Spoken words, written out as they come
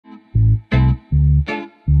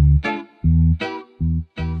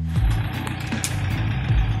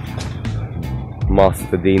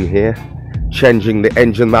Master Dean here, changing the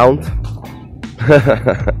engine mount.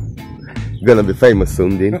 Gonna be famous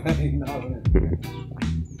soon, Dean.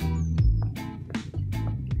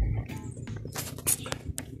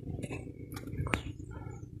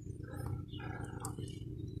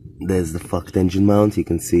 There's the fucked engine mount. You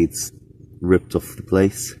can see it's ripped off the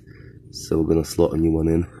place, so we're gonna slot a new one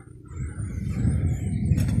in.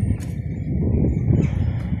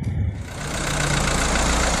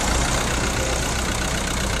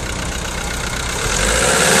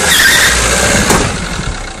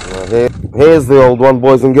 Here's the old one,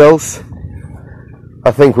 boys and girls.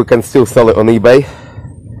 I think we can still sell it on eBay.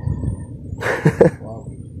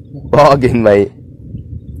 Bargain, mate.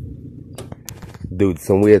 Dude,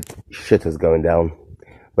 some weird shit is going down.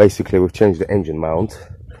 Basically, we've changed the engine mount.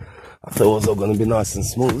 I thought it was all gonna be nice and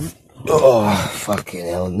smooth. Oh, fucking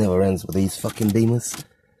hell, it never ends with these fucking Beamers.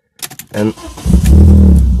 And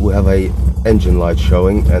we have a engine light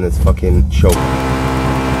showing, and it's fucking choking.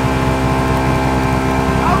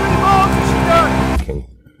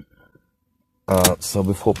 So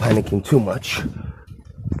before panicking too much,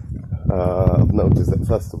 I've noticed that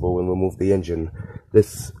first of all, when we move the engine,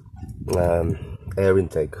 this air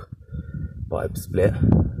intake pipe split,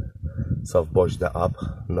 so I've bodged that up,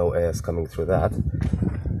 no air is coming through that.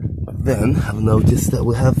 But then I've noticed that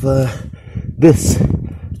we have this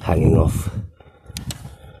hanging off,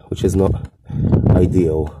 which is not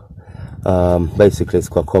ideal. Basically it's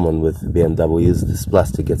quite common with BMWs, this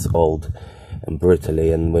plastic gets old and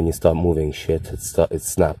brittly, and when you start moving shit it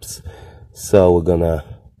snaps. So we're gonna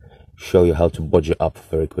show you how to bodge it up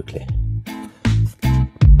very quickly.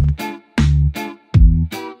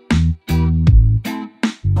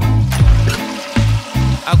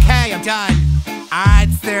 Okay, I'm done. Alright,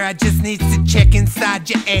 sir, I just need to check inside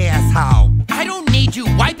your asshole. I don't need you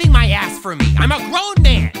wiping my ass for me. I'm a grown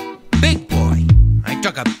man. Big boy. I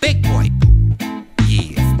took a big boy poop.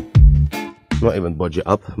 Yeah. Not even bodge it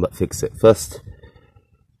up, but fix it. First,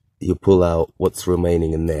 you pull out what's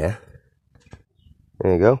remaining in there.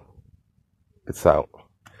 There you go. It's out.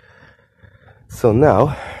 So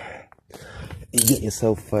now, you get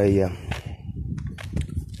yourself a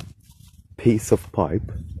piece of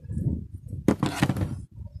pipe.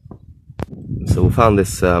 So we found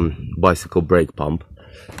this bicycle brake pump.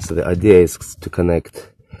 So the idea is to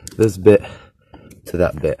connect this bit to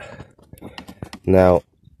that bit. Now,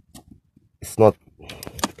 it's not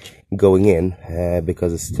going in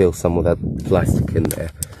because there's still some of that plastic in there.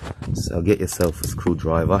 So get yourself a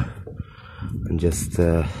screwdriver and just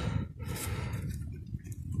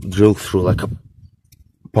drill through like a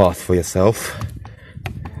path for yourself.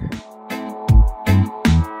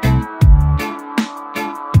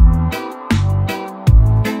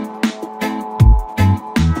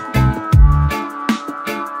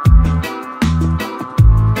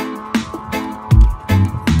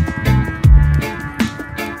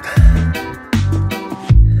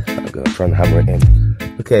 And hammer it in.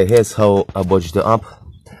 Okay, here's how I bodged it up.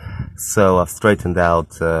 So I've straightened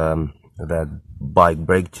out that bike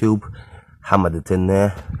brake tube, hammered it in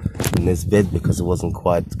there in this bit because it wasn't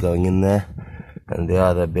quite going in there, and the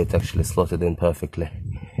other bit actually slotted in perfectly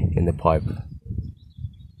in the pipe.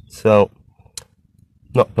 So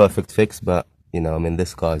not perfect fix, but you know, I mean,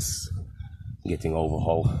 this guy's getting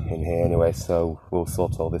overhaul in here anyway, so we'll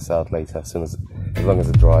sort all this out later as long as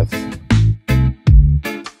it drives.